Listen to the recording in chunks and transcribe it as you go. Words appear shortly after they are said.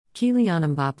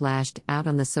Kylian Mbappe lashed out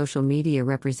on the social media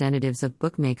representatives of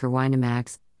bookmaker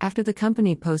Winamax after the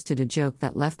company posted a joke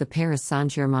that left the Paris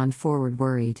Saint-Germain forward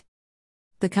worried.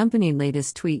 The company's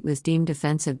latest tweet was deemed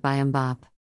offensive by Mbappe.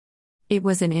 It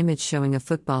was an image showing a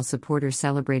football supporter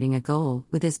celebrating a goal,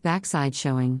 with his backside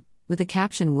showing, with the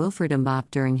caption "Wilfried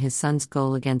Mbappe" during his son's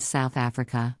goal against South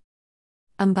Africa.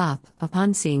 Mbappe,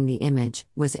 upon seeing the image,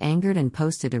 was angered and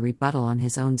posted a rebuttal on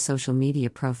his own social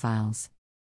media profiles.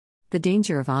 The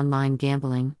danger of online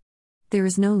gambling. There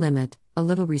is no limit, a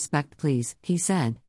little respect please, he said.